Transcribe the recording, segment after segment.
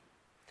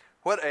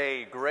What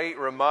a great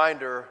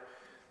reminder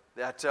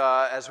that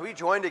as we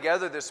join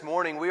together this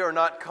morning, we are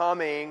not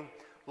coming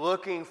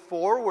looking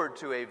forward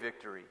to a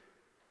victory.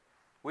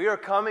 We are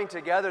coming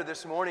together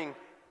this morning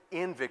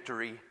in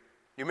victory.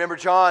 You remember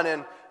John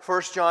in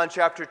 1 John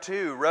chapter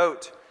 2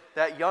 wrote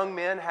that young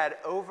men had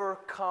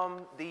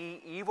overcome the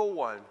evil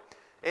one.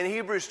 In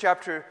Hebrews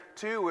chapter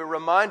 2, we're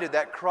reminded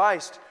that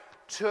Christ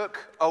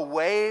took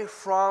away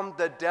from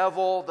the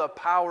devil the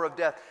power of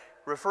death,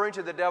 referring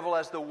to the devil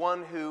as the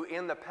one who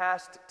in the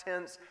past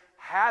tense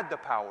had the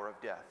power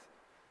of death.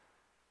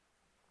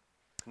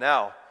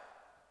 Now,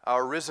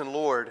 our risen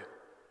Lord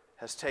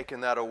has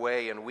taken that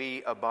away, and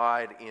we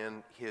abide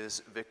in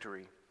His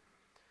victory.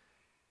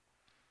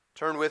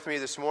 Turn with me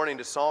this morning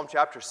to Psalm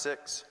chapter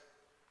 6.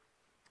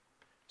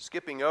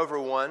 Skipping over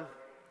one,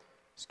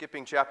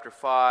 skipping chapter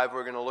 5,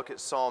 we're going to look at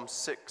Psalm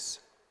 6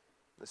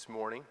 this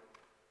morning.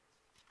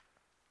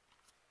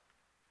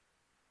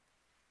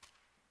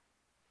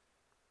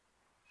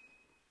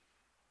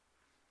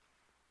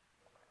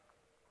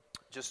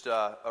 Just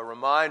a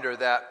reminder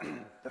that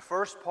the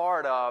first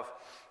part of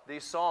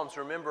these Psalms,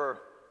 remember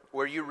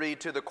where you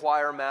read to the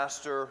choir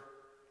master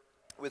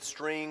with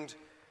stringed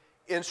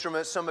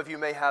instruments. Some of you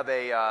may have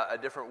a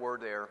different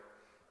word there.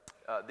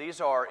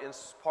 These are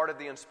part of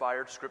the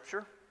inspired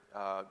Scripture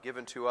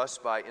given to us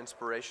by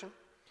inspiration.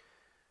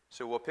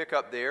 So we'll pick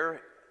up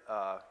there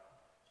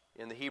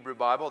in the Hebrew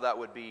Bible. That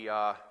would be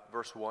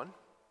verse 1.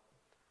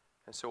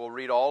 And so we'll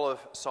read all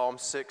of Psalm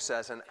 6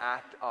 as an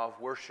act of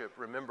worship.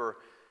 Remember,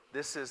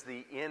 this is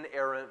the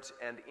inerrant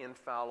and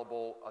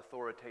infallible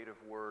authoritative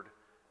word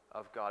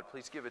of God.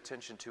 Please give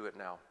attention to it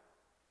now.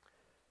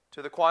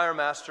 To the choir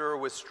master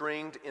with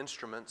stringed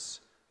instruments,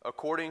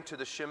 according to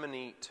the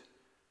Sheminith,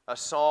 a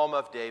psalm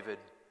of David.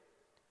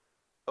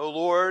 O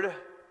Lord,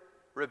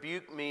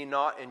 rebuke me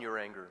not in your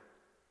anger,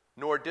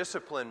 nor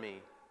discipline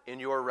me in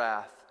your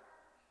wrath.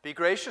 Be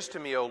gracious to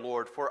me, O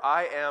Lord, for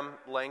I am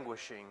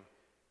languishing.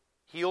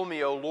 Heal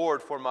me, O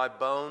Lord, for my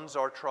bones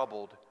are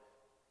troubled.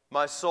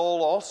 My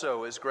soul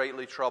also is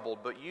greatly troubled,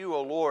 but you,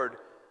 O Lord,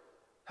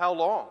 how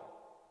long?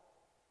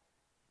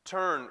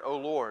 Turn, O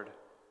Lord,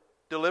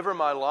 deliver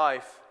my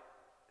life.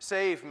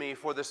 Save me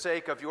for the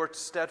sake of your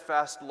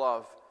steadfast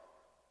love.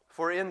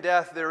 For in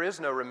death there is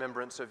no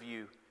remembrance of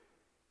you.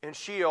 In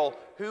Sheol,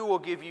 who will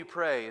give you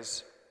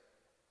praise?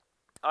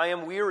 I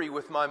am weary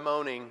with my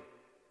moaning.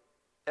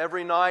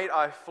 Every night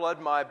I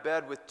flood my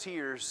bed with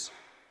tears.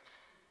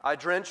 I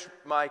drench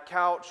my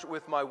couch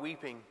with my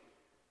weeping.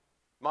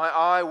 My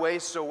eye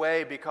wastes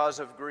away because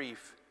of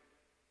grief.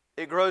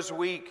 It grows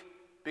weak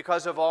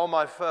because of all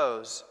my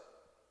foes.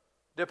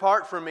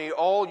 Depart from me,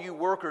 all you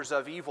workers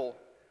of evil.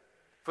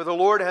 For the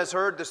Lord has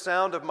heard the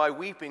sound of my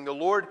weeping. The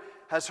Lord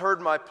has heard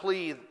my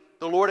plea.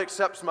 The Lord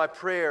accepts my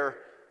prayer.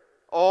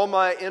 All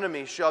my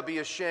enemies shall be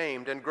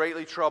ashamed and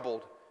greatly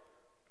troubled.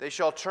 They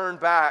shall turn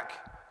back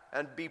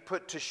and be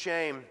put to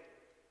shame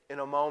in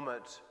a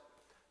moment.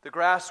 The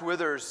grass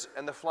withers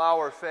and the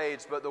flower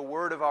fades, but the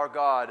word of our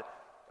God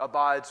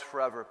abides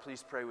forever.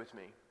 Please pray with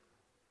me.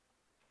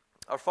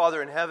 Our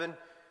Father in heaven,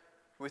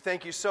 we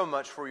thank you so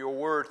much for your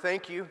word.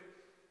 Thank you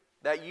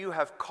that you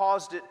have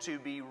caused it to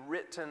be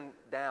written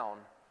down.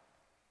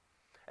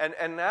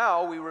 And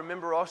now we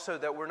remember also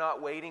that we're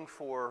not waiting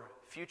for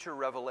future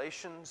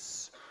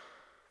revelations,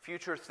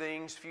 future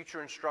things,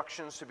 future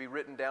instructions to be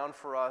written down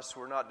for us.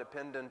 We're not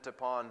dependent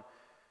upon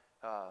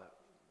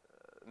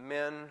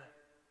men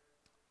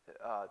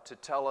to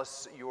tell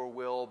us your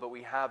will, but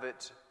we have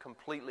it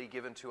completely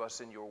given to us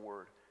in your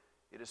word.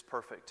 It is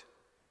perfect.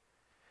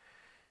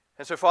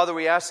 And so, Father,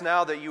 we ask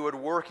now that you would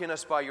work in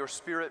us by your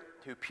Spirit,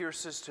 who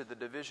pierces to the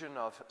division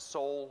of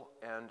soul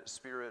and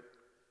spirit,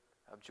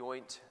 of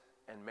joint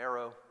and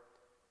marrow,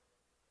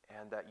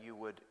 and that you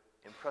would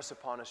impress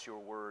upon us your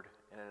word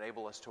and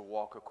enable us to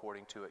walk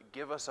according to it.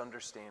 Give us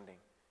understanding.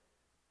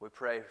 We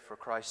pray for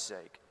Christ's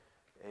sake.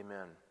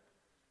 Amen.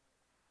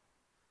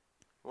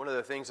 One of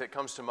the things that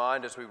comes to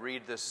mind as we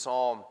read this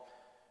psalm,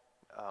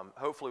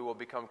 hopefully will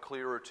become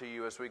clearer to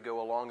you as we go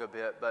along a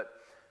bit, but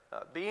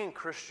being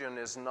Christian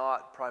is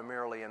not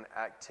primarily an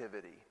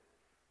activity.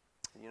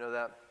 You know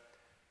that?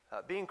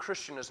 Being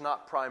Christian is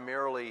not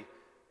primarily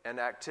an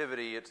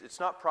activity.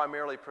 It's not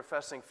primarily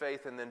professing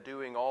faith and then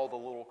doing all the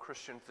little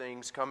Christian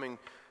things, coming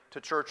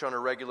to church on a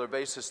regular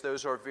basis.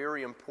 Those are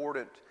very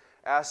important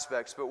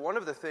aspects. But one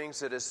of the things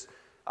that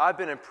I've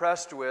been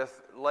impressed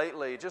with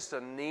lately, just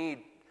a need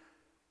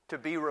to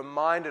be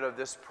reminded of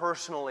this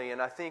personally,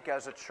 and I think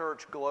as a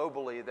church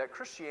globally, that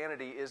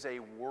Christianity is a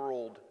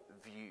world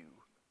view.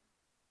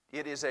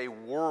 It is a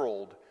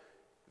world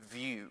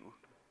view.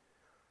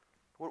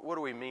 What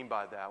do we mean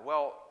by that?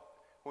 Well,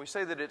 when we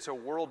say that it's a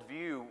world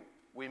view,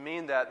 we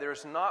mean that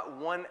there's not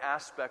one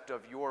aspect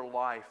of your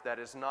life that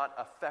is not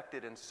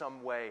affected in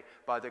some way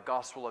by the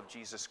gospel of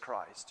Jesus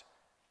Christ.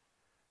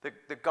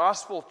 The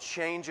gospel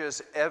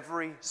changes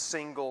every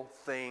single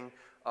thing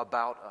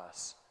about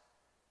us.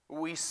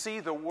 We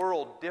see the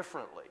world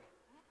differently.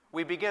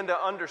 We begin to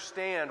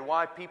understand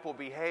why people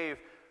behave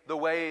the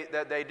way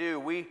that they do.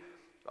 We,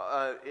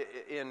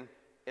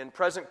 in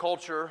present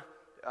culture,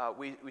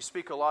 we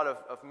speak a lot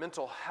of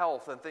mental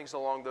health and things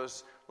along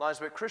those lines,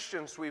 but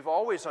Christians, we've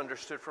always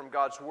understood from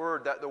God's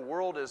Word that the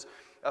world is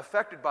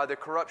affected by the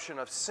corruption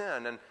of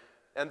sin,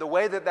 and the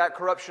way that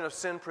corruption of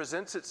sin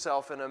presents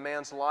itself in a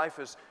man's life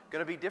is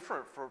going to be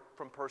different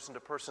from person to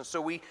person.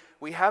 So we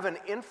have an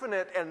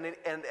infinite and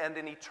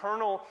an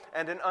eternal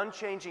and an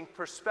unchanging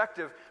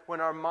perspective when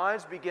our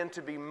minds begin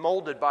to be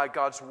molded by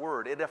God's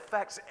Word. It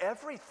affects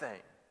everything.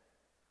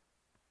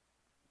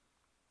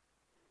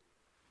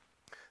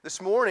 This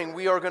morning,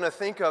 we are going to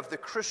think of the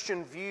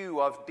Christian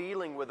view of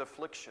dealing with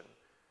affliction.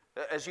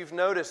 As you've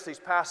noticed, these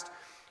past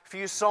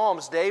few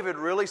Psalms, David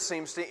really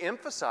seems to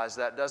emphasize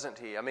that, doesn't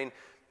he? I mean,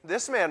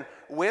 this man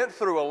went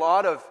through a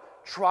lot of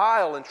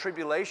trial and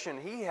tribulation.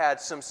 He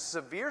had some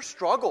severe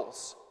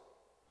struggles.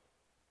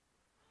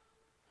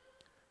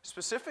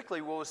 Specifically,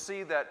 we'll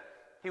see that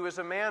he was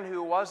a man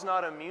who was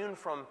not immune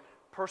from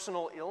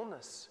personal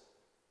illness.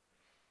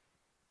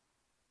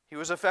 He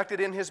was affected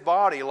in his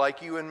body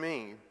like you and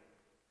me.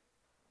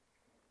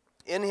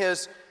 In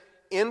His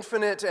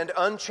infinite and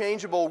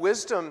unchangeable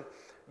wisdom,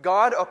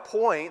 God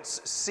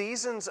appoints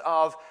seasons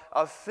of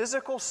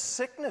physical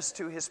sickness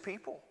to His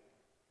people.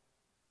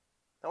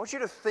 I want you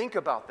to think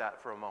about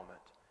that for a moment.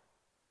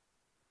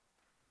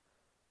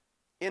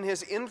 In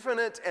His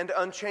infinite and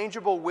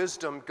unchangeable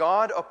wisdom,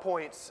 God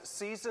appoints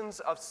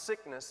seasons of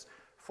sickness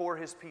for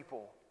His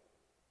people.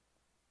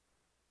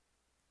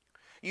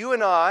 You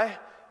and I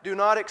do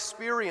not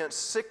experience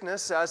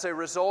sickness as a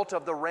result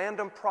of the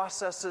random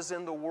processes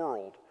in the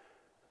world.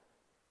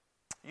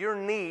 Your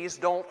knees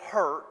don't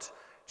hurt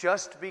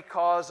just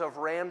because of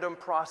random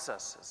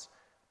processes.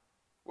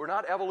 We're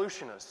not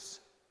evolutionists.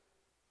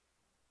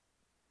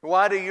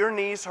 Why do your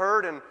knees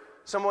hurt and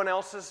someone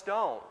else's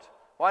don't?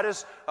 Why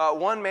does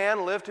one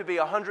man live to be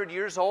 100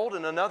 years old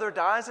and another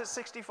dies at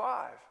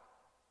 65?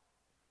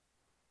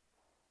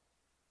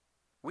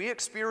 We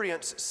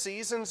experience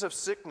seasons of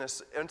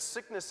sickness and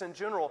sickness in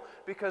general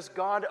because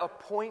God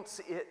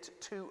appoints it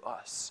to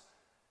us.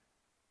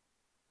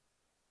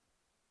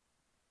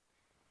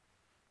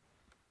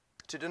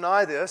 To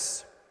deny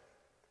this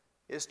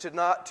is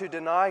to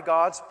deny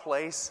God's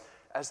place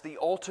as the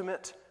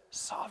ultimate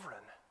sovereign.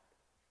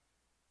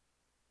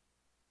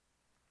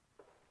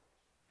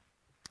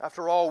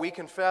 After all, we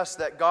confess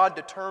that God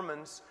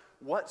determines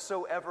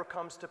whatsoever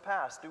comes to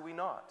pass, do we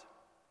not?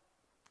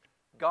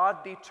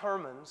 God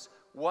determines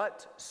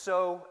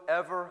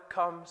whatsoever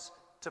comes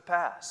to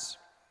pass.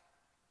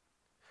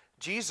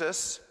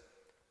 Jesus,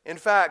 in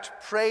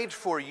fact, prayed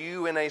for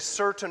you in a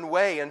certain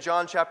way in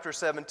John chapter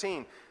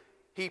 17.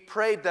 He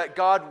prayed that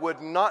God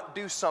would not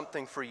do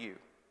something for you.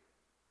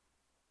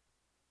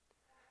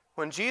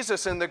 When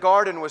Jesus in the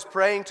garden was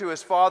praying to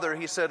His Father,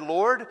 He said,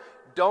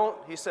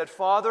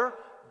 Father,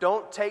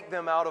 don't take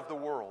them out of the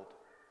world.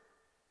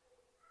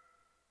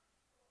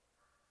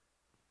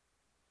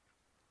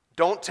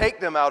 Don't take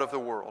them out of the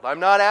world. I'm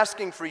not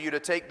asking for you to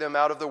take them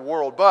out of the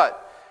world,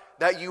 but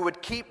that you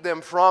would keep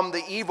them from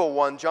the evil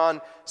one.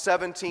 John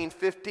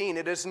 17:15.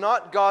 It is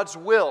not God's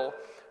will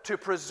to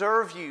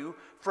preserve you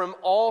from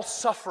all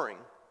suffering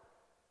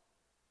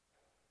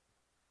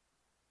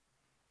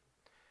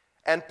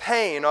and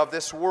pain of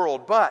this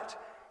world,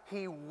 but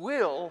He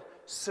will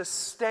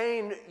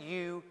sustain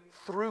you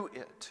through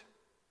it.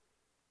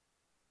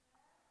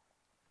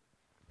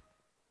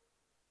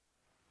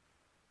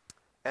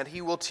 And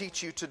He will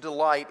teach you to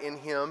delight in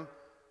Him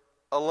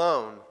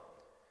alone.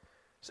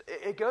 So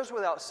it goes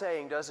without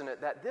saying, doesn't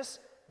it, that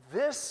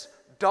this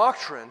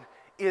doctrine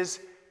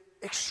is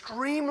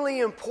extremely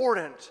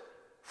important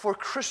for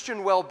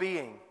Christian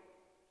well-being.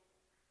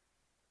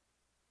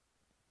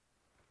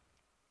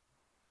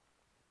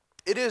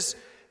 It is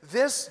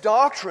this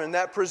doctrine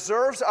that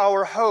preserves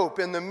our hope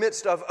in the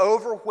midst of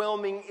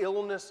overwhelming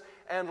illness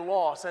and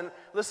loss. And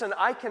listen,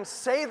 I can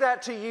say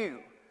that to you,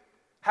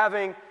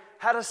 having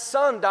had a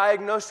son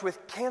diagnosed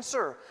with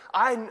cancer.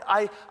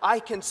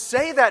 I can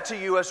say that to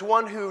you as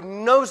one who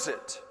knows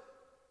it.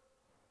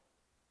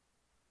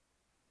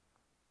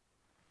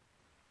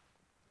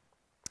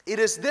 It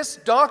is this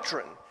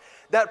doctrine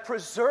that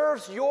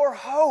preserves your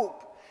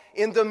hope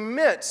in the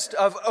midst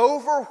of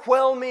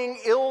overwhelming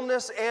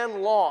illness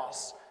and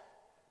loss.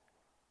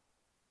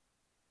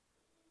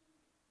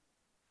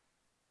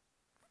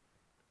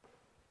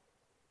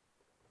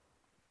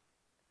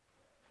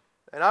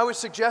 And I would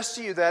suggest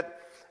to you that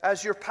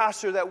as your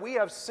pastor, that we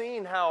have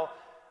seen how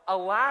a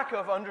lack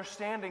of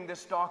understanding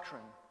this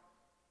doctrine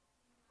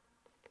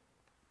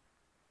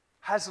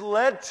has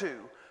led to,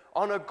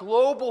 on a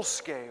global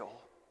scale,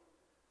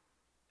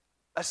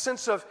 a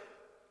sense of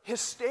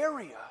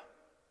hysteria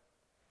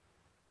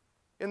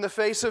in the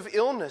face of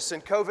illness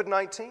and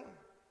COVID-19.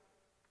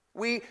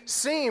 We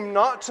seem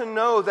not to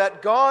know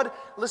that God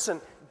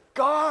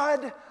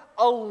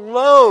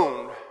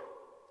alone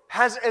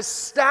has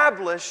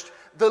established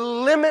the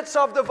limits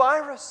of the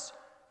virus.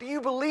 Do you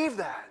believe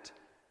that?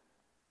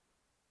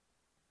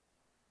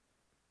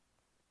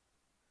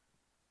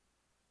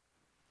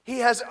 He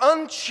has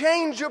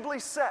unchangeably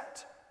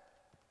set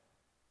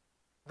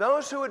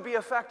those who would be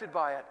affected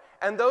by it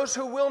and those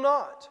who will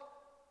not.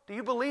 Do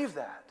you believe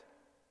that?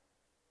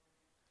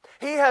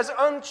 He has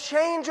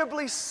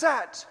unchangeably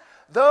set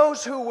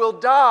those who will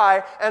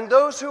die and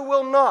those who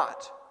will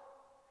not.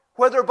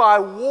 Whether by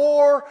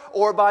war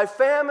or by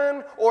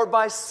famine or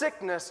by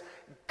sickness,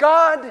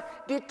 God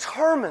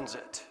determines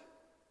it.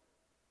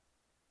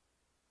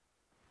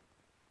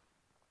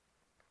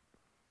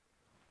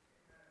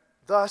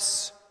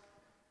 Thus,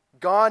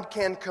 God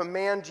can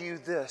command you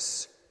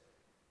this: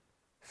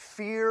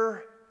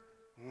 fear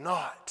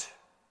not.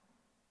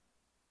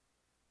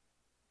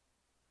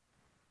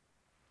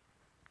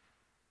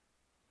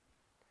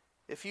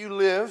 If you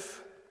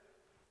live,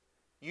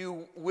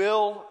 you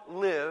will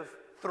live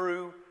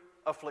through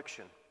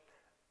affliction.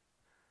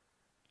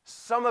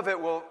 Some of it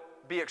will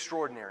be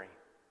extraordinary.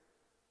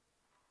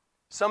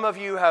 Some of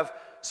you have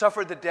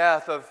suffered the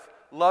death of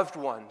loved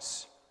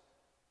ones,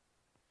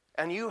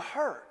 and you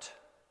hurt.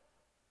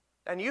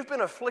 And you've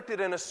been afflicted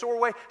in a sore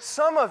way.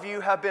 Some of you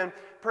have been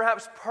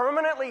perhaps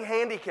permanently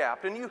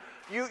handicapped, and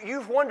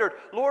you've wondered,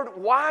 Lord,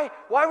 why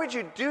would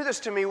you do this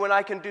to me when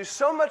I can do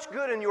so much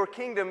good in your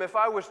kingdom if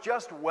I was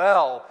just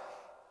well?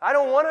 I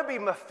don't want to be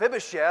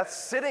Mephibosheth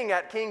sitting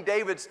at King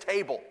David's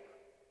table.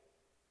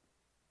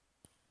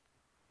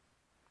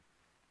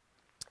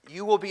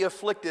 You will be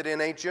afflicted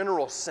in a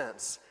general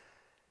sense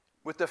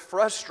with the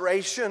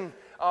frustration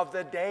of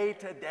the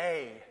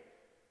day-to-day.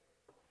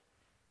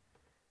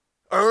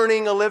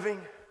 Earning a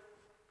living,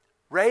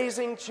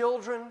 raising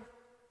children,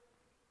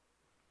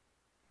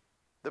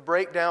 the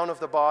breakdown of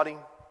the body,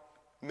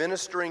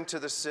 ministering to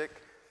the sick.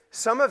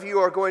 Some of you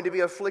are going to be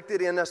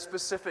afflicted in a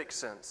specific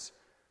sense.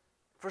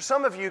 For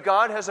some of you,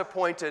 God has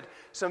appointed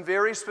some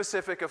very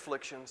specific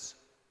afflictions.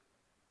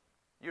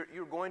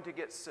 You're going to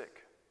get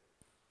sick.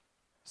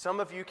 Some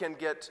of you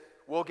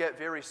will get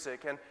very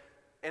sick.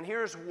 And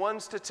here's one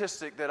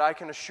statistic that I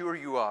can assure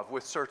you of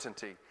with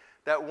certainty,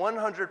 that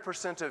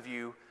 100% of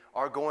you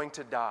are going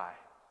to die.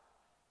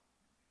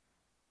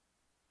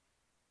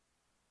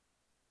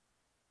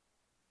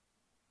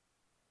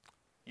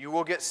 You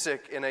will get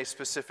sick in a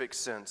specific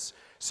sense.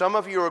 Some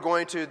of you are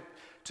going to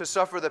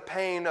suffer the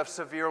pain of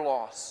severe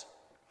loss.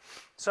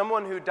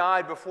 Someone who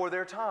died before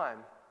their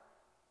time.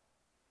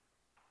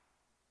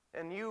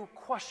 And you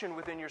question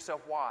within yourself,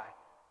 why?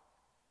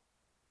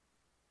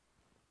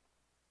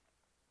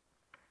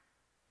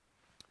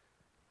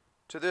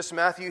 To this,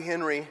 Matthew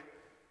Henry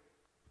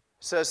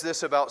says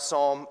this about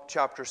Psalm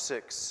chapter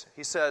 6.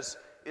 He says,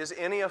 "Is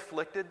any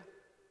afflicted?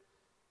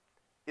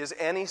 Is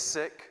any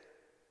sick?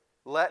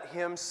 Let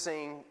him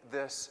sing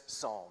this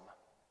psalm.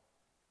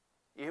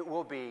 It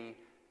will be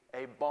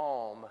a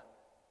balm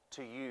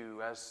to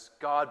you as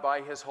God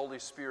by His Holy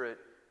Spirit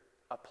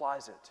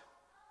applies it."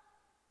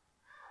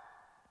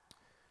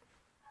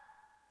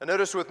 And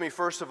notice with me,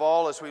 first of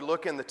all, as we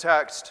look in the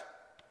text,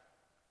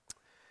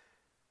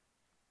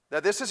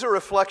 that this is a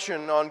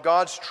reflection on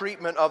God's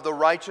treatment of the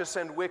righteous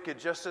and wicked,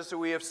 just as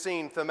we have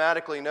seen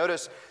thematically.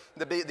 Notice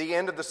the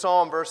end of the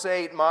psalm, verse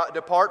 8,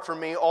 "Depart from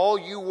me, all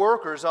you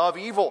workers of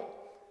evil."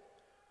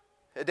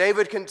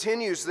 David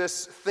continues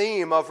this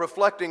theme of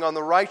reflecting on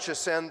the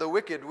righteous and the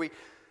wicked.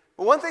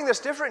 But one thing that's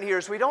different here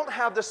is we don't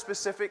have the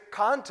specific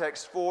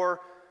context for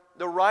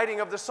the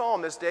writing of the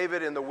psalm. Is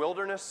David in the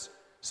wilderness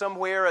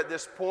somewhere at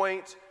this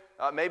point?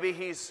 Maybe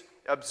he's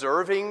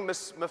observing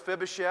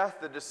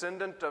Mephibosheth, the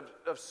descendant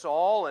of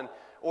Saul,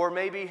 or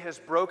maybe his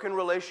broken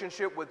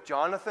relationship with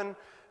Jonathan.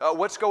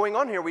 What's going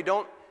on here? We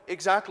don't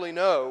exactly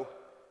know.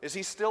 Is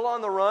he still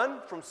on the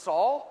run from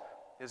Saul?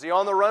 Is he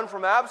on the run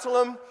from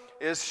Absalom?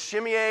 Is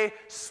Shimei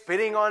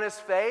spitting on his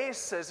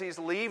face as he's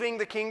leaving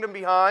the kingdom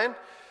behind?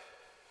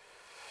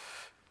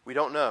 We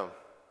don't know.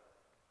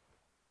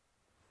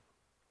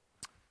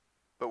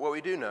 But what we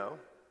do know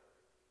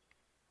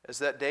is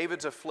that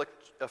David's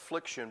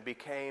affliction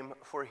became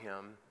for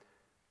him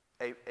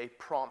a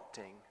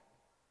prompting.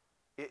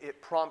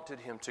 It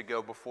prompted him to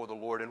go before the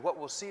Lord. And what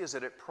we'll see is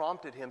that it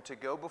prompted him to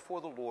go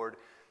before the Lord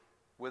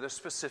with a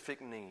specific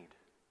need.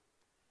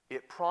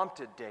 It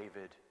prompted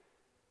David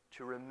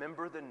to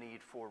remember the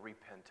need for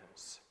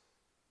repentance.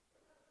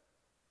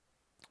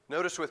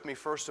 Notice with me,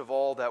 first of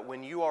all, that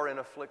when you are in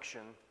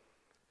affliction,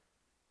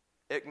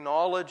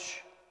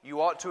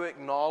 you ought to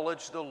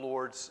acknowledge the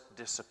Lord's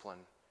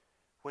discipline.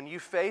 When you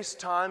face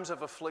times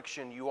of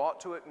affliction, you ought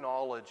to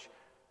acknowledge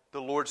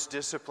the Lord's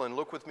discipline.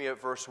 Look with me at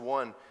verse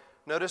 1.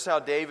 Notice how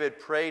David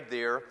prayed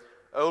there,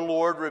 "O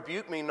Lord,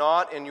 rebuke me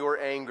not in your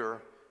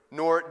anger,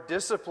 nor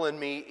discipline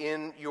me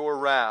in your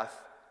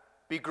wrath.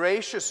 Be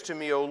gracious to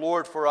me, O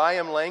Lord, for I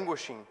am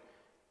languishing.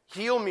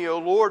 Heal me, O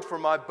Lord, for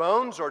my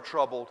bones are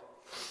troubled.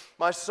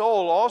 My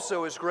soul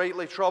also is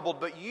greatly troubled.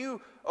 But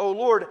you, O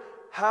Lord,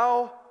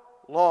 how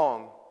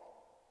long?"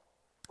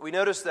 We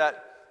notice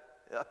that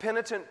a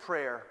penitent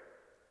prayer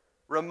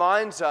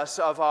reminds us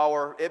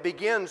it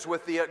begins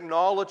with the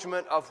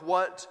acknowledgement of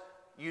what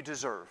you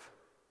deserve.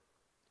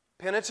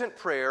 Penitent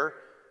prayer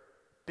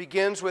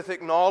begins with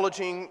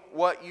acknowledging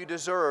what you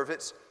deserve.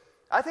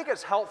 I think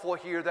it's helpful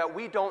here that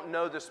we don't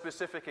know the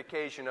specific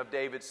occasion of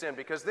David's sin,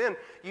 because then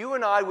you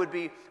and I would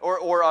be,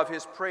 or of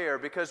his prayer,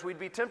 because we'd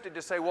be tempted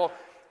to say, well,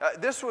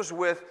 This was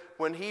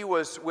when he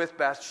was with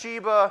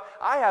Bathsheba.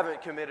 I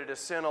haven't committed a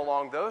sin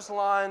along those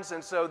lines,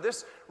 and so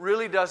this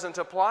really doesn't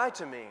apply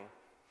to me.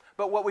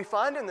 But what we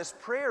find in this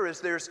prayer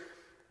is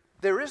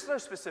there is no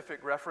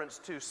specific reference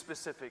to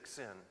specific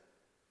sin.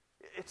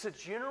 It's a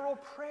general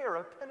prayer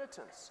of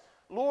penitence.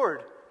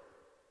 Lord,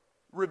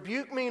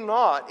 rebuke me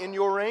not in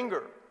your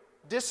anger.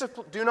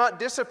 Do not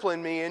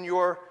discipline me in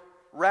your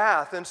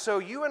wrath. And so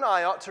you and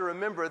I ought to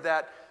remember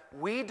that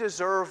we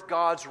deserve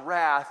God's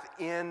wrath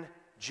in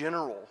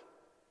general.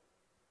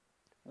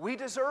 We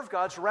deserve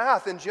God's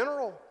wrath in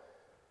general.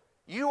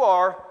 You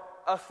are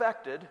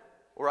affected,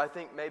 or I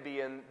think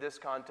maybe in this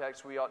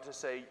context we ought to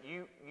say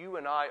you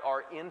and I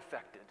are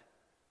infected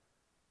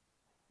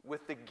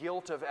with the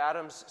guilt of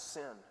Adam's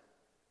sin.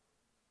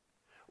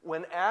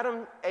 When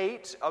Adam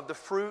ate of the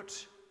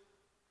fruit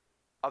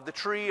of the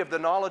tree of the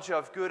knowledge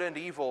of good and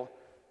evil,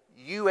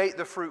 you ate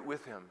the fruit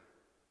with him.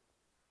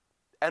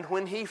 And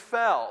when he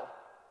fell,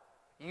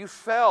 you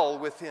fell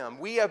with him.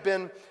 We have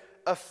been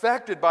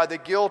affected by the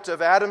guilt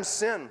of Adam's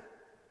sin.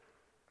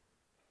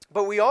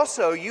 But we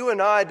also, you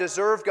and I,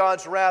 deserve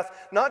God's wrath,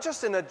 not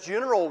just in a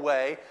general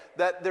way,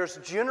 that there's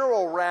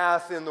general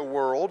wrath in the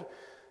world,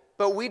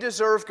 but we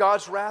deserve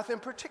God's wrath in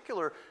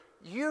particular.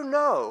 You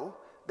know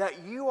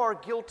that you are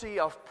guilty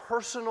of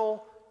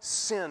personal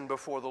sin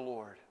before the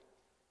Lord.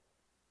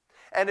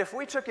 And if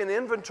we took an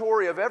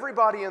inventory of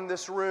everybody in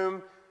this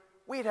room,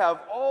 we'd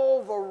have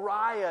all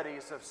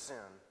varieties of sin,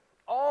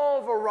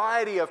 all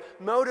variety of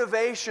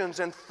motivations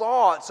and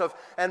thoughts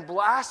and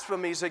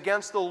blasphemies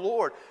against the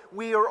Lord.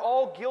 We are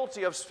all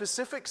guilty of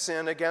specific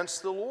sin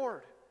against the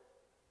Lord.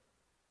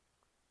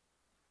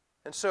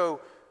 And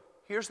so,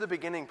 here's the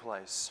beginning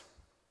place.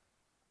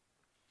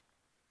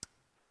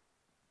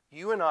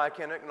 You and I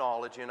can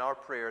acknowledge in our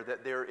prayer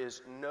that there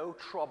is no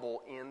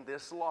trouble in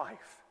this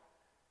life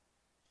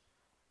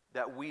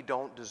that we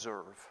don't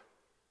deserve.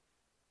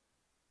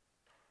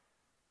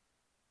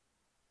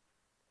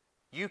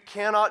 You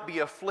cannot be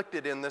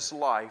afflicted in this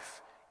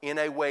life in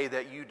a way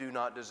that you do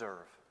not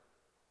deserve.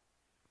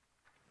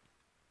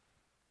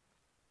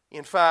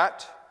 In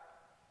fact,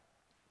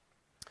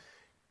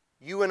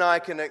 you and I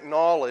can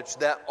acknowledge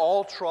that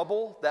all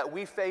trouble that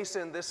we face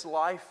in this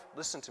life,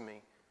 listen to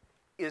me,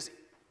 is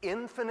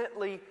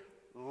infinitely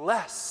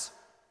less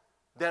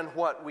than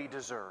what we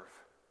deserve.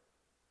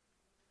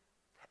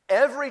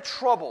 Every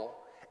trouble,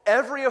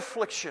 every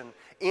affliction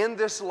in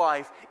this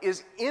life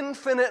is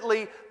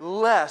infinitely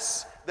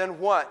less than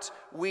what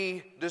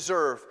we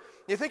deserve.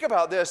 You think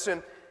about this,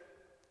 and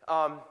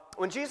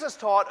when Jesus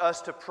taught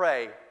us to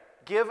pray,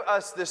 give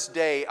us this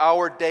day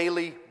our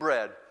daily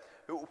bread,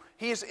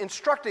 He's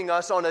instructing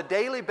us on a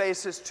daily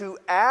basis to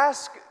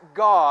ask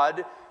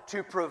God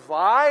to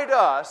provide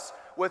us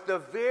with the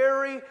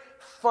very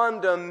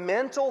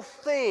fundamental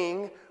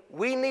thing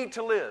we need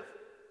to live.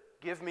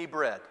 Give me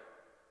bread.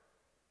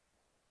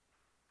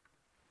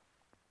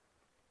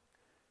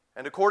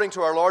 And according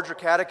to our larger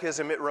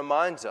catechism, it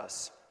reminds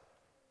us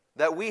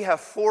that we have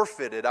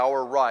forfeited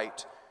our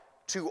right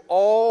to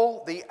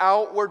all the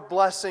outward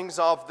blessings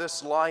of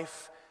this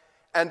life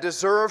and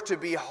deserve to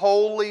be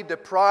wholly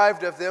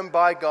deprived of them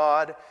by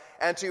God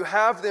and to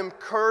have them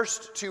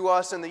cursed to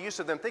us in the use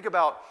of them. Think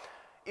about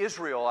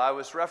Israel. I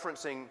was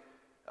referencing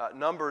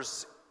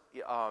Numbers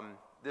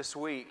this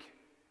week,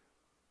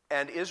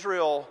 and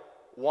Israel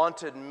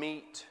wanted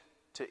meat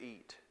to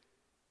eat.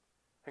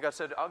 And God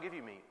said, I'll give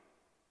you meat.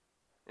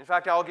 In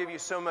fact, I'll give you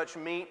so much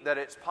meat that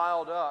it's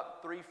piled up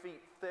 3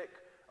 feet thick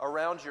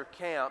around your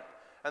camp.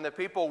 And the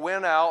people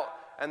went out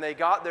and they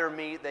got their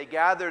meat, they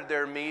gathered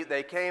their meat,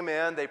 they came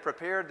in, they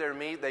prepared their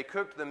meat, they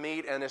cooked the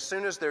meat, and as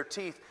soon as their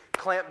teeth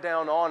clamped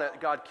down on it,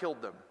 God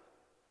killed them.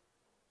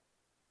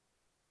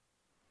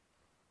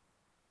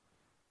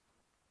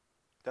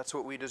 That's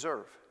what we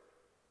deserve.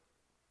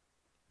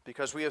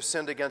 Because we have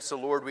sinned against the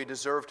Lord, we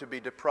deserve to be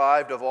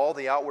deprived of all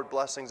the outward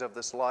blessings of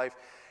this life,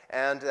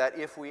 and that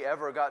if we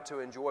ever got to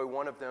enjoy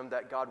one of them,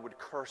 that God would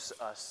curse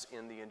us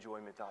in the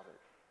enjoyment of it.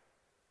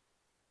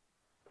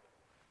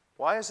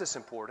 Why is this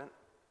important?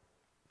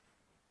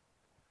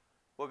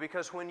 Well,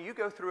 because when you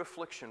go through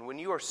affliction, when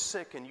you are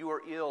sick and you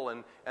are ill,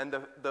 and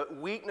the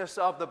weakness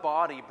of the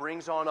body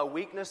brings on a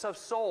weakness of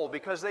soul,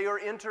 because they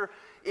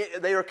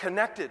are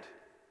connected,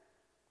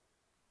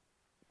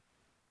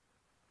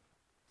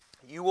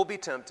 you will be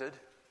tempted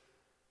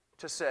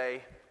to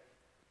say,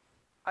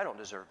 I don't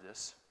deserve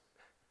this.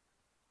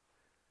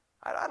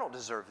 I don't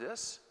deserve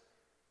this.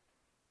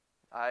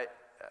 I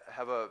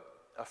have a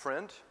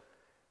friend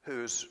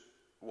whose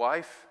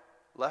wife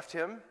left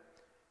him,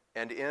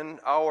 and in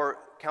our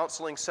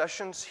counseling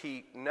sessions,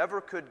 he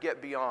never could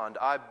get beyond,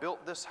 I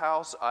built this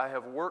house, I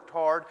have worked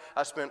hard,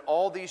 I spent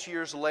all these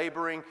years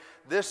laboring,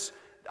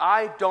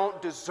 I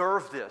don't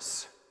deserve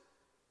this.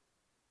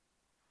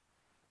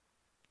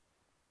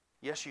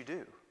 Yes, you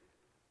do.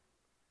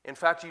 In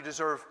fact, you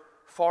deserve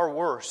far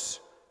worse.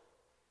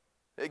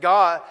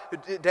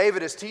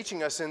 David is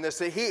teaching us in this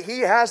that he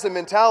has the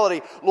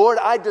mentality, Lord,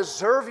 I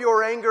deserve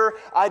your anger,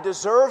 I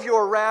deserve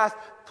your wrath,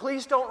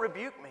 please don't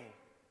rebuke me.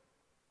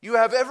 You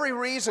have every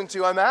reason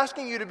to. I'm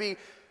asking you to be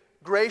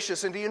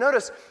gracious. And do you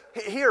notice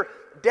here,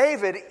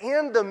 David,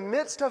 in the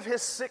midst of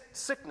his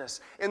sickness,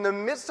 in the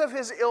midst of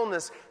his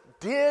illness,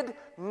 did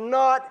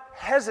not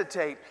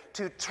hesitate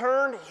to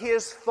turn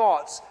his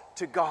thoughts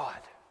to God.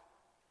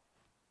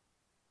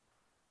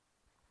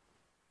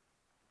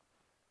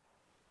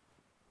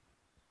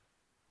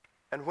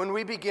 And when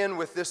we begin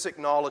with this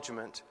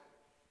acknowledgement,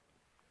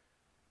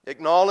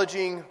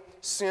 acknowledging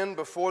sin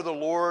before the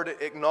Lord,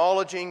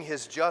 acknowledging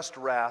His just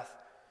wrath,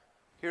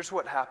 here's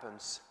what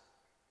happens.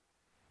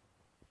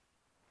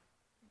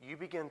 You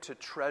begin to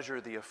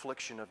treasure the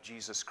affliction of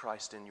Jesus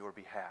Christ in your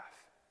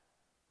behalf.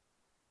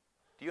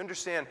 Do you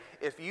understand?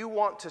 If you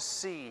want to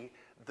see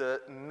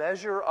the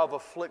measure of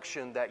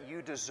affliction that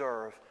you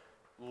deserve,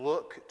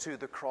 look to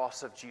the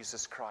cross of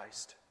Jesus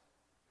Christ.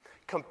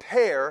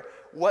 Compare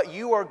what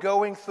you are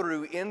going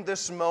through in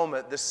this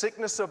moment, the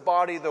sickness of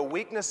body, the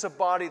weakness of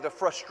body, the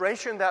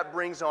frustration that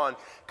brings on.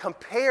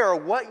 Compare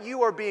what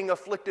you are being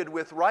afflicted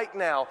with right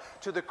now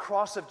to the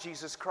cross of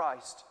Jesus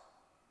Christ.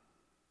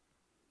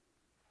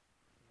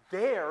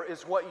 There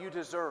is what you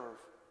deserve.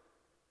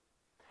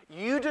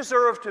 You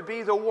deserve to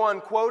be the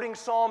one quoting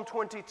Psalm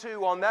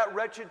 22 on that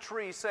wretched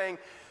tree saying,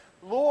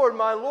 Lord,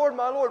 my Lord,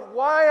 my Lord,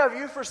 why have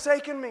you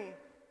forsaken me?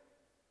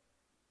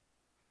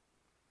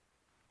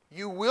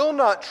 You will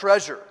not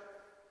treasure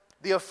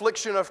the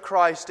affliction of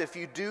Christ if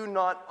you do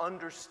not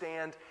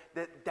understand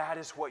that that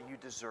is what you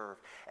deserve.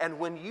 And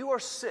when you are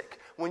sick,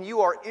 when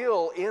you are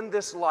ill in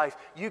this life,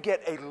 you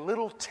get a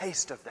little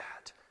taste of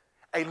that.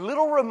 A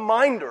little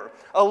reminder,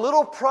 a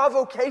little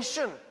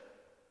provocation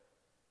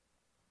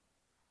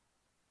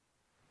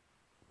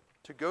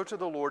to go to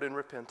the Lord in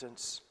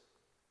repentance.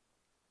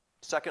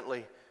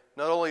 Secondly,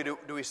 not only do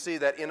we see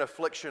that in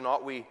affliction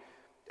ought we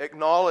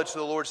acknowledge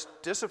the Lord's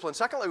discipline,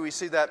 secondly, we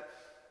see that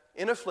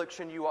in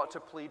affliction you ought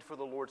to plead for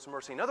the Lord's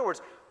mercy. In other words,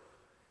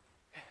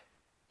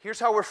 here's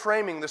how we're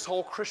framing this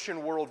whole Christian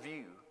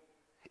worldview.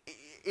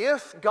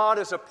 If God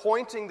is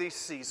appointing these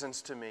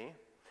seasons to me,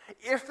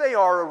 if they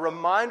are a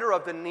reminder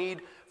of the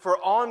need for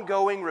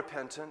ongoing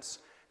repentance,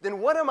 then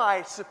what am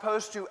I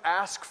supposed to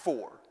ask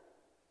for?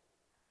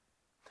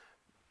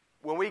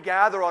 When we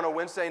gather on a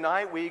Wednesday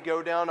night, we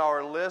go down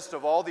our list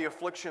of all the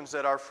afflictions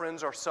that our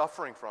friends are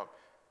suffering from.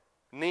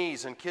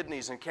 Knees and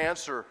kidneys and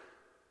cancer.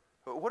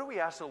 What do we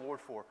ask the Lord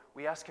for?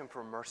 We ask Him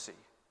for mercy.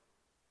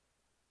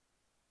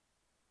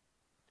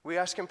 We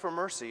ask Him for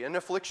mercy. In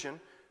affliction,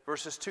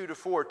 verses 2 to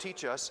 4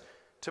 teach us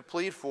to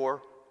plead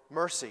for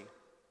mercy.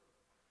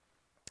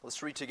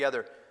 Let's read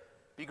together.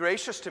 Be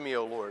gracious to me,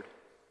 O Lord,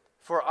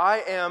 for I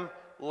am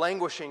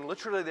languishing.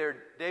 Literally there,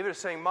 David is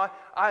saying,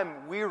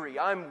 I'm weary,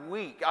 I'm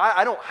weak.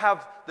 I don't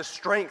have the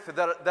strength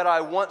that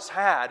I once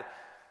had.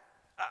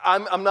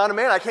 I'm not a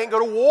man, I can't go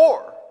to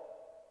war.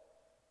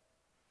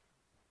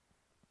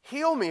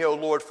 Heal me, O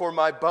Lord, for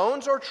my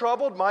bones are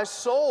troubled. My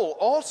soul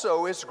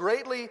also is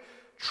greatly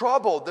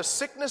troubled. The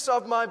sickness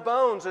of my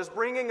bones is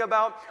bringing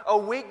about a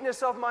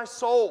weakness of my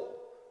soul.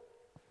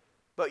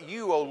 But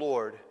you, O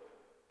Lord,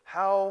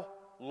 how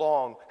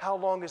long? How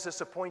long is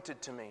this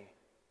appointed to me?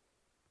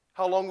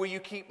 How long will you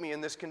keep me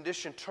in this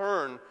condition?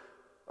 Turn,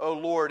 O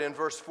Lord, in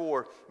verse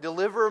 4.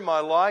 Deliver my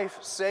life,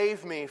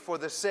 save me for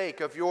the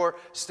sake of your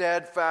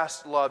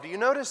steadfast love. Do you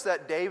notice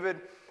that David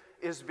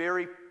is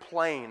very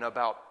plain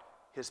about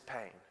his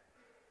pain?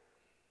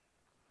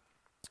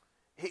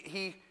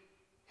 He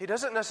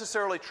doesn't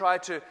necessarily try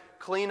to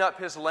clean up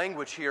his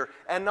language here.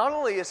 And not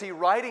only is he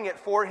writing it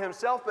for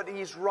himself, but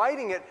he's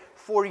writing it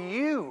for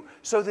you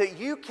so that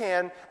you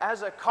can,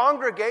 as a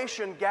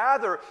congregation,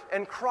 gather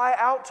and cry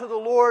out to the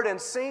Lord and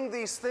sing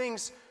these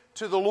things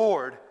to the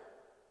Lord.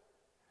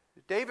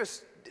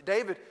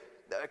 David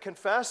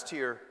confessed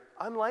here,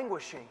 I'm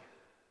languishing.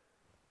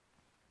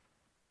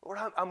 Lord,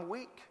 I'm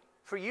weak.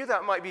 For you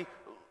that might be,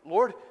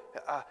 Lord,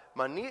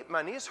 my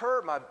knees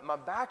hurt, my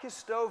back is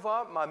stove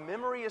up, my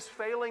memory is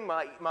failing,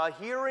 my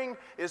hearing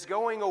is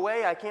going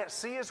away, I can't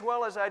see as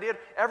well as I did.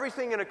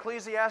 Everything in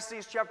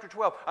Ecclesiastes chapter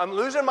 12. I'm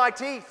losing my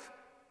teeth.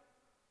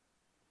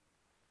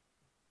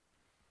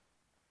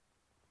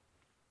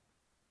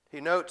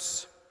 He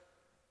notes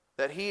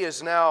that he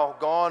is now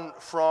gone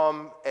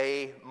from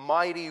a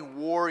mighty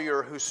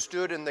warrior who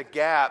stood in the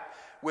gap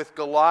with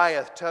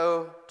Goliath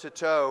toe to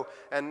toe,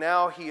 and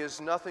now he is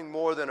nothing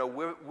more than a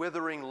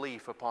withering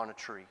leaf upon a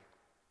tree.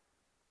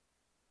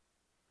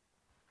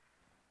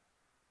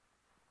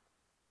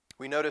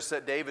 We notice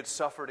that David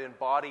suffered in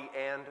body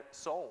and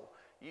soul.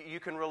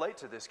 You can relate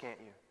to this, can't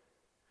you?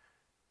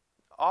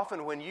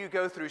 Often when you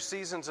go through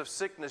seasons of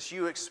sickness,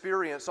 you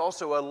experience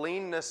also a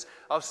leanness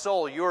of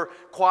soul. Your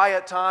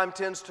quiet time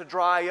tends to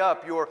dry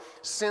up. Your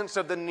sense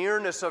of the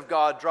nearness of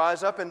God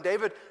dries up. And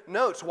David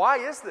notes, why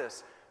is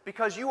this?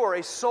 Because you are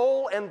a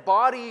soul and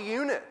body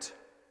unit.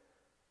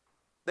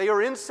 They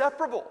are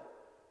inseparable.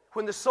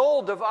 When the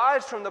soul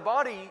divides from the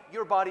body,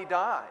 your body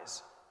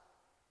dies.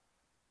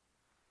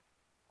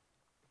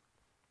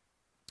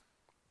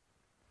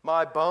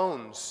 My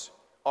bones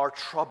are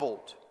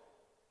troubled.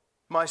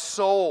 My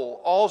soul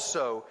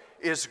also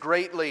is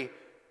greatly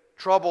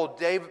troubled.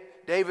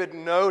 David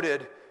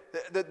noted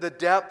the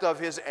depth of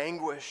his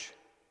anguish.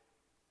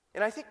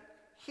 And I think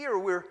here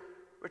we're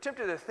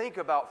tempted to think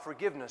about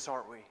forgiveness,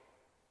 aren't we?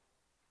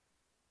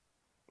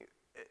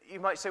 You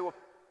might say, well,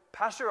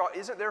 Pastor,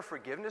 isn't there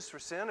forgiveness for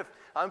sin? If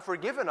I'm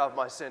forgiven of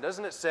my sin,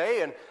 doesn't it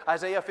say in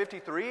Isaiah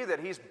 53 that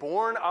He's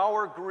borne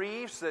our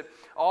griefs, that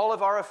all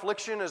of our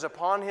affliction is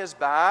upon His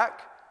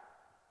back?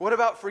 What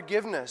about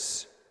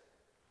forgiveness?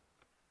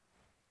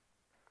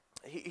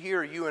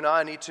 Here, you and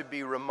I need to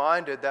be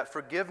reminded that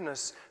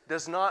forgiveness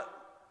does not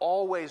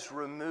always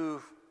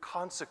remove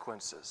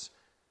consequences.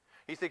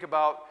 You think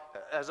about,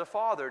 as a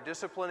father,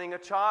 disciplining a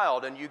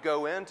child, and you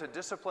go in to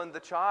discipline the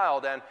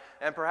child,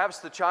 and perhaps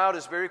the child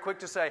is very quick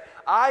to say,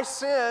 I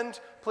sinned,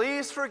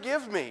 please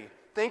forgive me.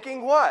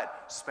 Thinking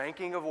what?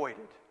 Spanking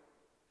avoided.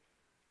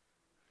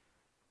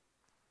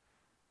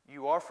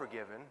 You are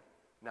forgiven,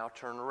 now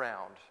turn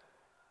around.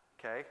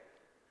 Okay?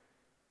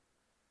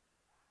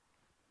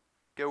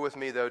 Go with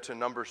me, though, to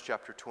Numbers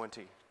chapter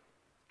 20.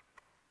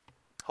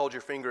 Hold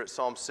your finger at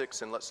Psalm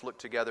 6, and let's look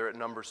together at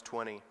Numbers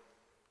 20.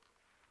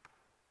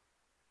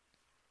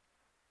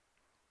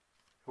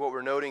 What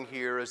we're noting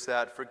here is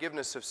that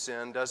forgiveness of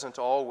sin doesn't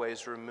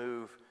always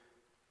remove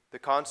the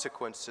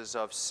consequences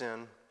of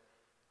sin.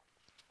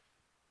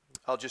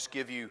 I'll just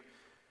give you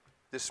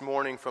this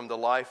morning from the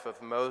life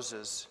of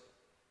Moses.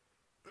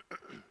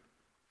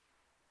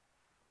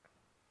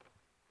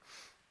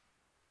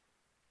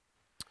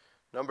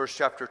 Numbers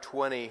chapter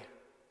 20,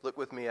 look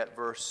with me at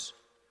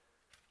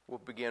we'll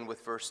begin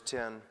with verse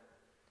 10.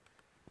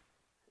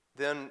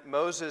 Then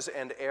Moses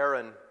and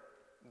Aaron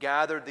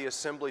gathered the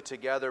assembly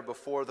together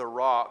before the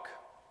rock,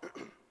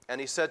 and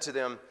he said to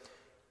them,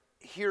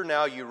 Hear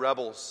now, you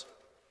rebels,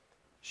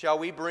 shall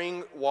we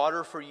bring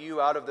water for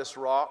you out of this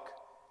rock?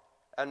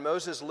 And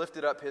Moses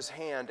lifted up his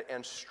hand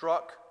and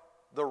struck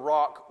the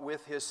rock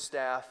with his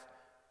staff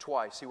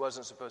twice. He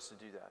wasn't supposed to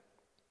do that.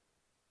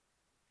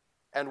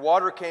 And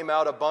water came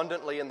out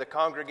abundantly, and the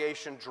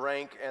congregation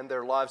drank and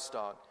their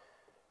livestock.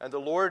 And the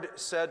Lord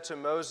said to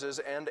Moses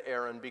and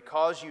Aaron,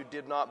 Because you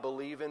did not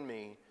believe in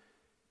me,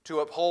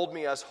 to uphold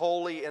me as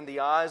holy in the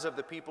eyes of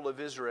the people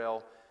of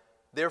Israel,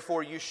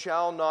 therefore you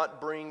shall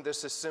not bring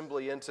this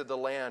assembly into the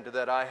land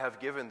that I have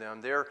given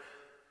them.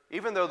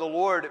 Even though the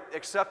Lord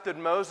accepted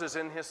Moses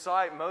in His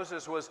sight,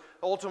 Moses was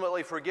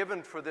ultimately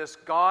forgiven for this.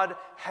 God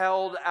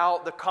held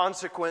out the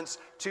consequence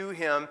to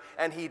him,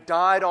 and he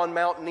died on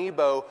Mount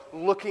Nebo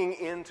looking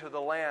into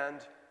the land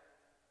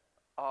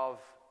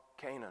of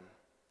Canaan.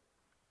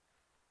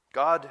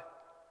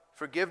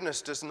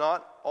 Forgiveness does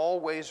not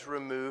always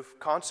remove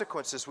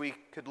consequences. We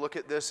could look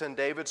at this in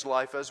David's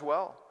life as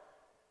well.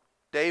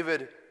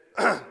 David,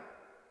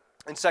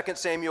 in 2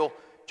 Samuel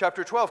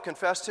chapter 12,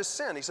 confessed his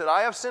sin. He said,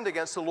 I have sinned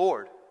against the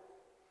Lord.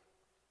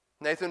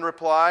 Nathan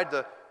replied,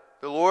 the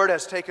Lord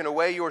has taken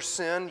away your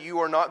sin. You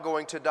are not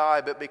going to die.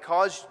 But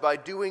because by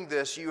doing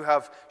this you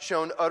have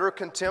shown utter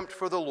contempt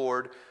for the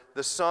Lord,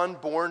 the son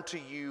born to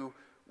you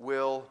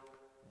will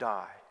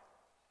die.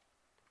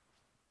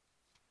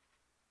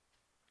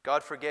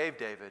 God forgave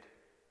David,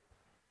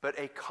 but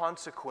a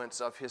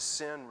consequence of his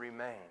sin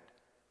remained.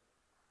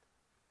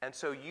 And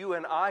so you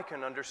and I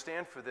can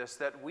understand for this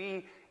that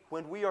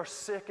when we are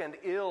sick and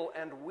ill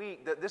and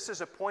weak, that this is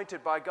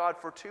appointed by God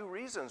for two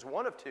reasons,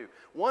 one of two.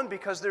 One,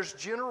 because there's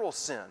general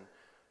sin.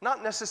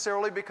 Not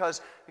necessarily because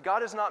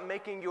God is not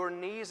making your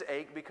knees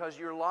ache because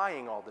you're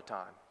lying all the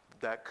time.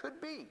 That could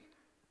be.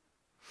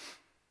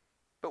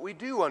 But we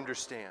do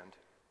understand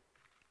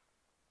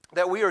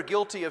that we are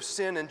guilty of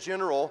sin in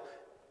general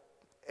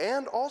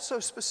and also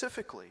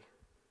specifically.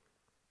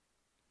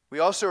 We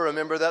also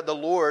remember that the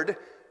Lord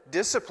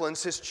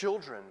disciplines His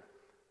children.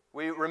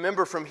 We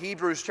remember from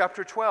Hebrews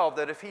chapter 12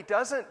 that if He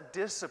doesn't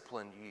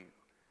discipline you,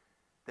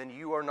 then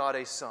you are not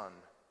a son.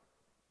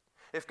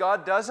 If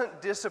God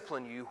doesn't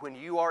discipline you when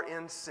you are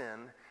in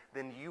sin,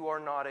 then you are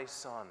not a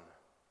son.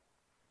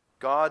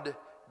 God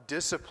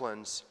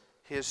disciplines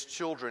His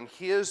children.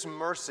 His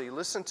mercy,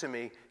 listen to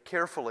me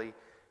carefully,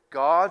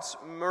 God's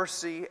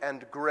mercy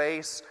and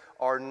grace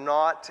are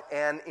not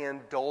an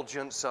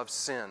indulgence of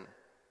sin.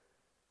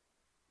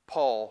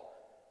 Paul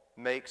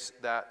makes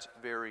that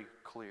very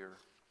clear.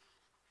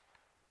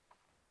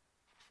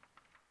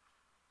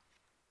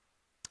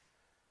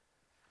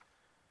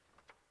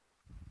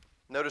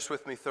 Notice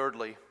with me,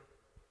 thirdly,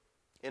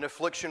 in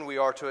affliction we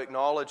are to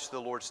acknowledge the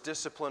Lord's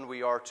discipline.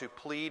 We are to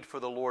plead for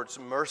the Lord's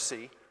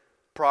mercy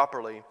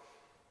properly.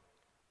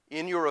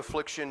 In your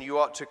affliction, you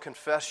ought to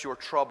confess your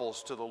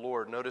troubles to the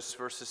Lord. Notice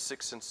verses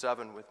 6 and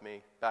 7 with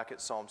me, back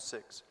at Psalm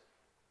 6.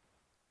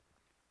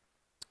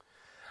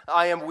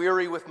 I am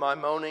weary with my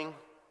moaning.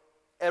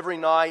 Every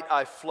night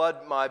I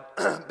flood my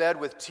bed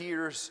with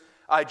tears.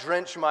 I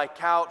drench my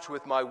couch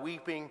with my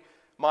weeping.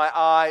 My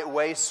eye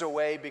wastes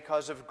away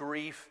because of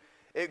grief.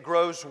 It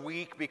grows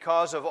weak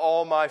because of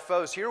all my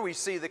foes. Here we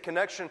see the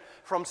connection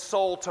from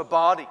soul to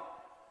body.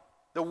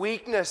 The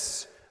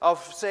weakness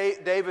of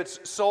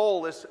David's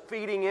soul is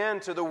feeding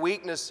into the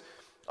weakness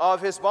of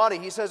his body.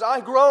 He says,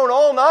 I groan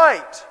all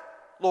night,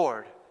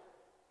 Lord.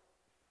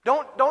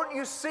 Don't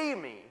you see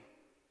me?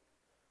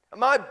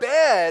 My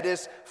bed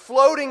is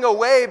floating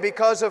away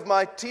because of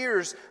my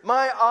tears.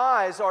 My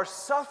eyes are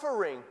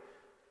suffering.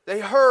 They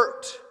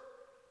hurt.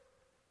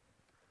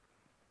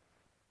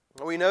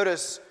 We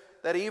notice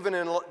that even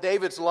in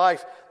David's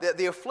life, that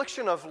the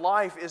affliction of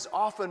life is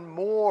often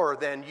more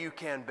than you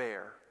can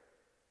bear.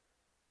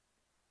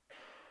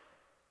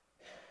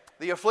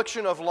 The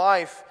affliction of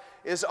life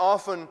is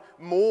often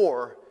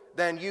more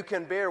than you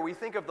can bear. We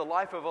think of the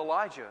life of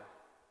Elijah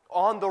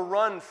on the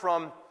run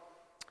from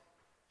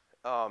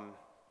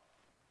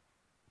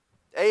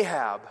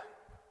Ahab,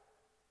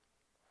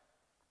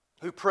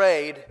 who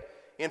prayed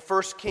in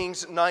 1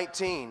 Kings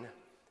 19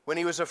 when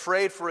he was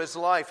afraid for his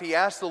life. He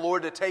asked the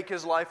Lord to take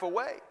his life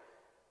away.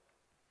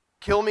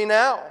 Kill me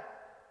now.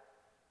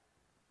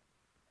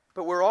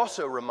 But we're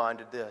also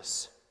reminded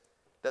this,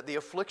 that the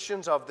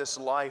afflictions of this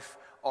life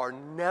are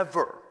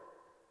never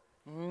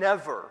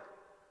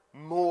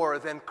more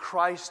than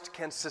Christ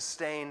can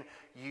sustain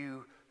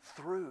you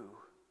through.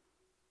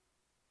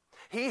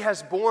 He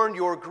has borne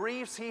your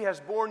griefs, He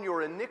has borne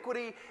your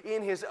iniquity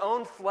in His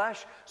own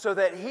flesh, so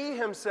that He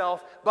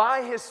Himself,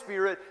 by His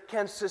Spirit,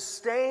 can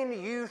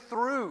sustain you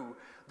through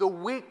the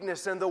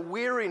weakness and the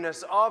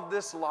weariness of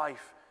this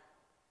life.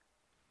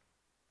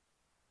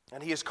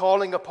 And He is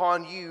calling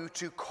upon you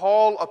to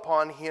call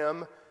upon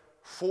Him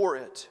for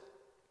it.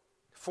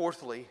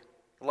 Fourthly,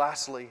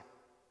 lastly,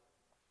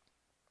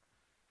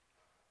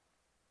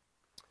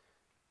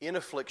 in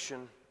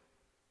affliction,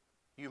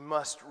 you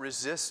must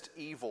resist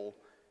evil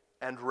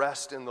and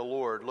rest in the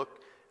Lord.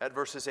 Look at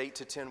verses 8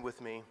 to 10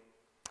 with me.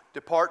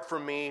 Depart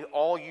from me,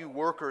 all you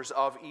workers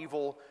of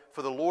evil,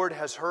 for the Lord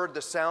has heard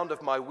the sound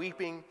of my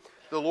weeping.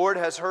 The Lord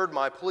has heard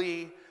my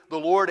plea. The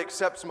Lord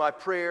accepts my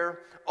prayer.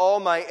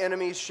 All my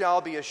enemies shall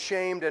be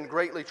ashamed and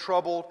greatly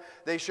troubled.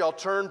 They shall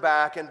turn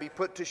back and be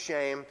put to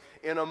shame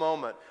in a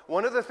moment.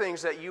 One of the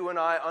things that you and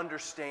I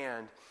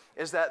understand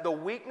is that the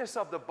weakness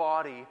of the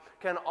body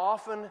can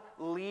often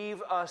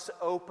leave us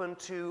open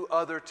to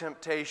other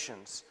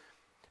temptations.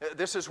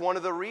 This is one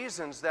of the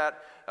reasons that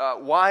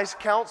wise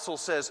counsel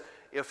says,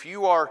 if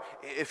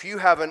you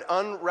have an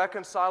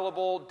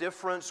unreconcilable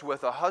difference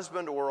with a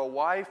husband or a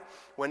wife,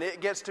 when it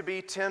gets to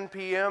be 10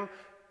 p.m.,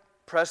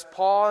 press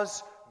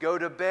pause, go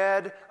to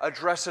bed,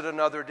 address it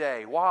another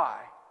day. Why?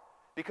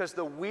 Because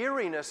the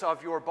weariness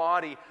of your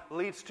body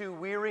leads to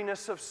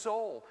weariness of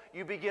soul.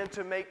 You begin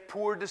to make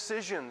poor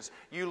decisions.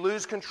 You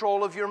lose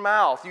control of your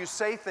mouth. You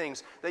say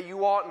things that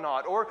you ought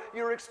not. Or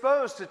you're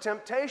exposed to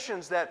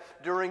temptations that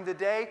during the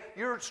day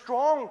you're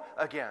strong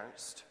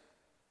against.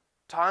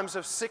 Times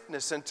of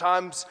sickness and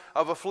times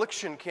of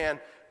affliction can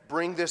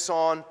bring this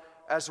on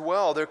as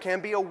well. There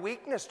can be a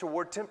weakness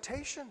toward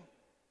temptation.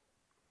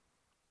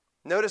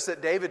 Notice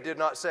that David did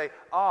not say,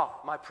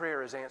 my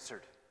prayer is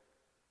answered.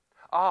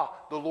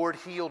 The Lord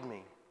healed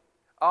me.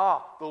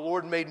 The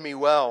Lord made me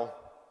well.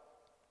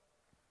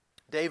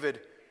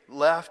 David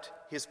left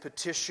his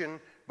petition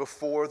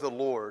before the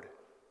Lord.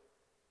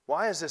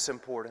 Why is this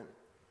important?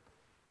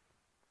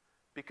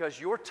 Because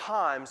your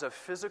times of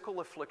physical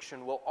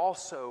affliction will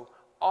also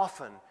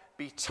often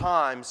be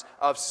times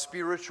of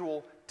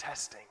spiritual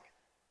testing.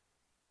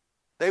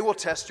 They will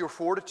test your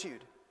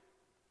fortitude.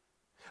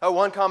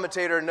 One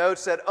commentator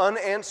notes that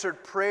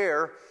unanswered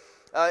prayer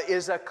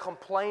is a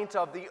complaint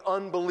of the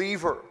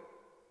unbeliever.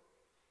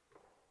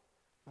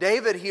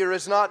 David here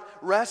is not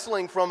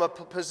wrestling from a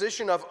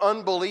position of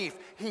unbelief.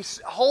 He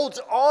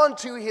holds on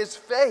to his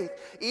faith.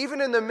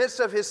 Even in the midst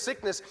of his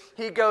sickness,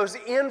 he goes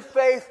in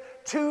faith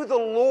to the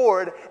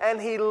Lord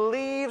and he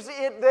leaves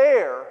it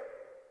there.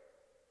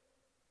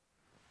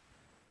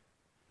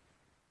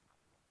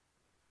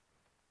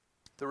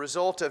 The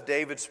result of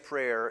David's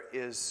prayer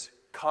is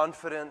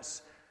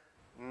confidence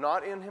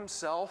not in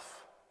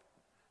himself,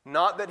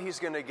 not that he's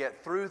going to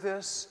get through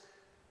this.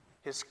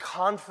 His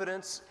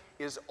confidence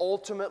is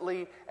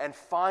ultimately and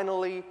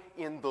finally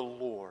in the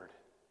Lord,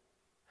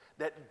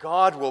 that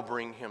God will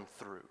bring him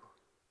through.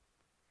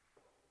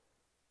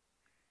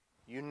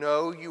 You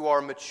know you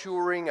are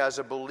maturing as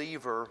a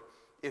believer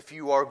if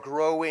you are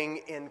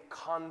growing in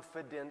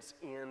confidence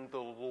in the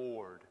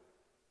Lord.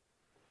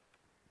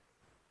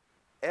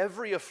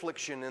 Every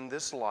affliction in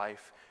this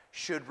life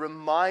should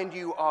remind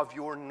you of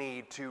your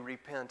need to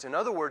repent. In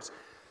other words,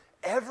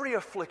 every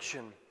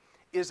affliction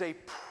is a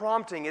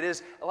prompting. It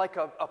is like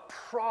a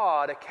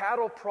prod, a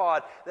cattle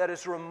prod that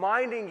is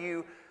reminding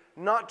you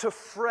not to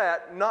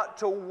fret, not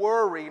to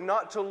worry,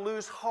 not to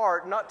lose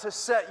heart, not to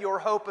set your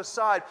hope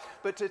aside,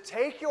 but to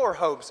take your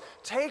hopes,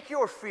 take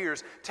your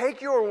fears,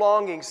 take your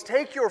longings,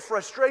 take your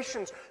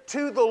frustrations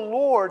to the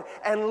Lord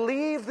and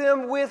leave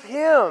them with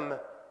Him.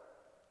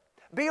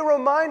 Be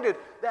reminded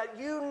that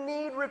you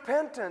need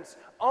repentance,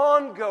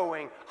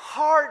 ongoing,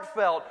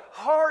 heartfelt,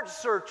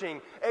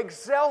 heart-searching,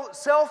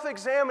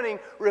 self-examining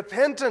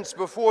repentance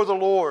before the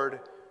Lord.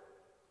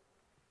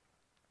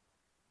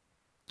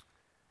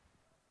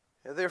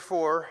 And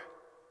therefore,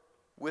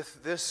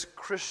 with this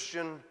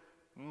Christian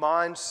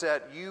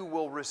mindset, you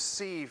will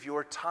receive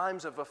your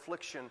times of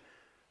affliction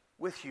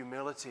with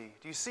humility.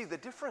 Do you see the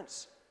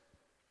difference?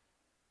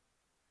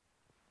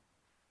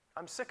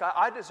 I'm sick.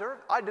 I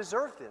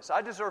deserve this.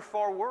 I deserve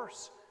far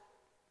worse.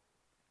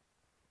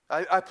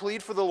 I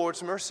plead for the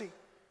Lord's mercy.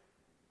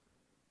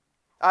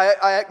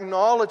 I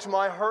acknowledge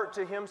my hurt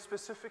to Him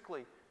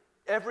specifically,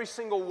 every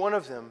single one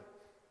of them.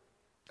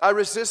 I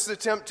resist the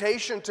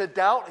temptation to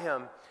doubt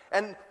Him.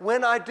 And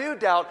when I do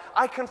doubt,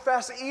 I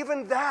confess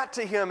even that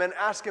to Him and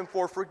ask Him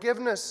for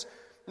forgiveness.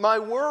 My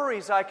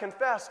worries I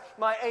confess,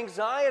 my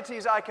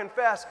anxieties I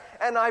confess,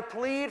 and I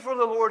plead for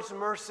the Lord's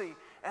mercy.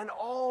 And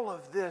all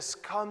of this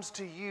comes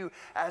to you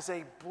as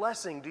a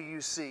blessing, do you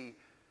see,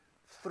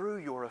 through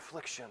your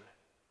affliction.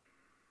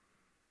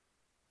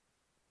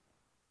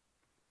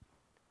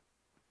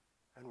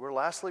 And we're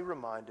lastly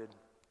reminded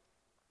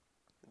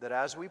that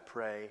as we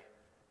pray,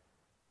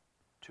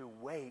 to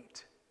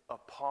wait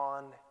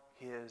upon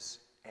His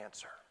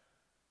answer.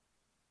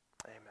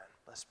 Amen.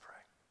 Let's pray.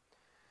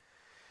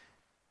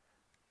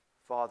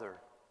 Father,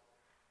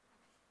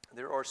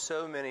 there are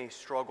so many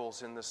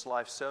struggles in this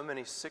life, so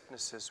many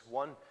sicknesses,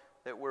 one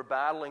that we're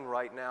battling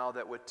right now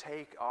that would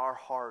take our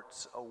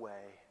hearts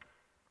away.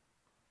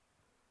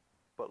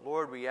 But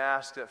Lord, we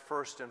ask that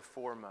first and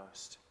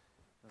foremost,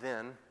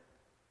 then,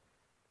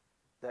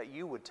 that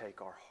you would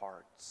take our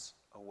hearts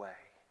away.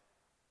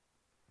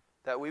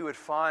 That we would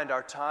find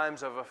our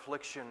times of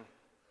affliction,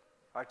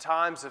 our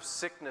times of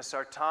sickness,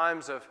 our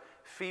times of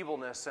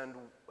feebleness and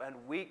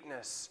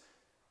weakness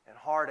and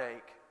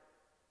heartache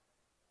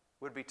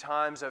would be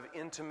times of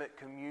intimate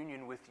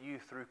communion with you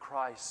through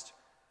Christ.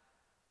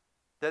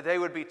 That they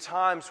would be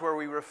times where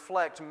we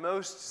reflect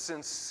most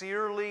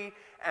sincerely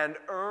and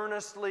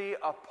earnestly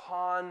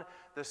upon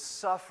the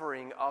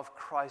suffering of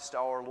Christ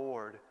our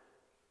Lord.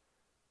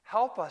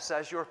 Help us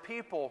as your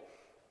people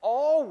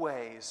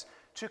always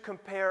to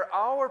compare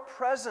our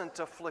present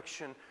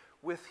affliction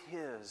with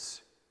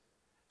His,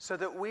 so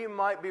that we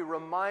might be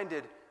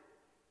reminded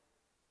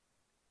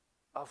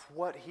of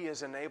what He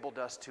has enabled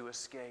us to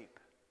escape.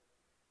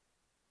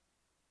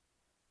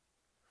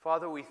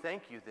 Father, we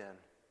thank you then.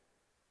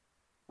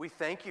 We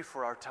thank you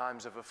for our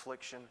times of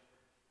affliction.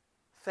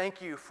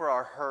 Thank you for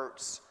our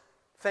hurts.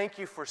 Thank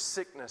you for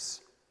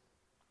sickness.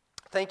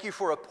 Thank you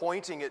for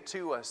appointing it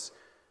to us,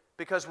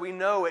 because we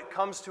know it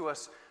comes to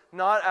us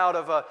not out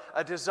of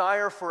a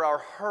desire for our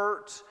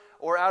hurt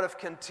or out of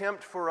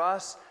contempt for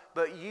us,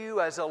 but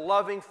you as a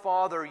loving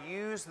Father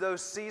use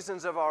those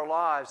seasons of our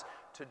lives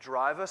to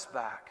drive us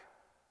back,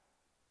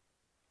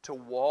 to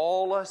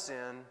wall us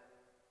in,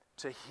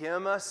 to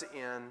hem us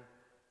in,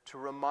 to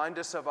remind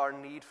us of our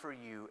need for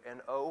you. And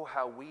oh,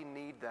 how we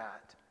need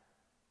that.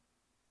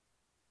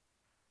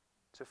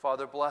 So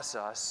Father, bless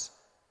us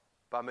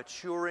by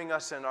maturing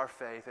us in our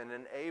faith and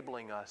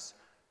enabling us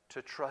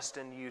to trust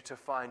in you, to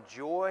find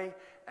joy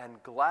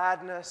and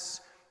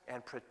gladness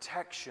and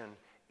protection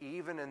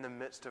even in the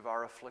midst of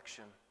our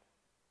affliction.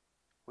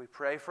 We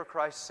pray for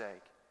Christ's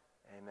sake.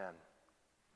 Amen.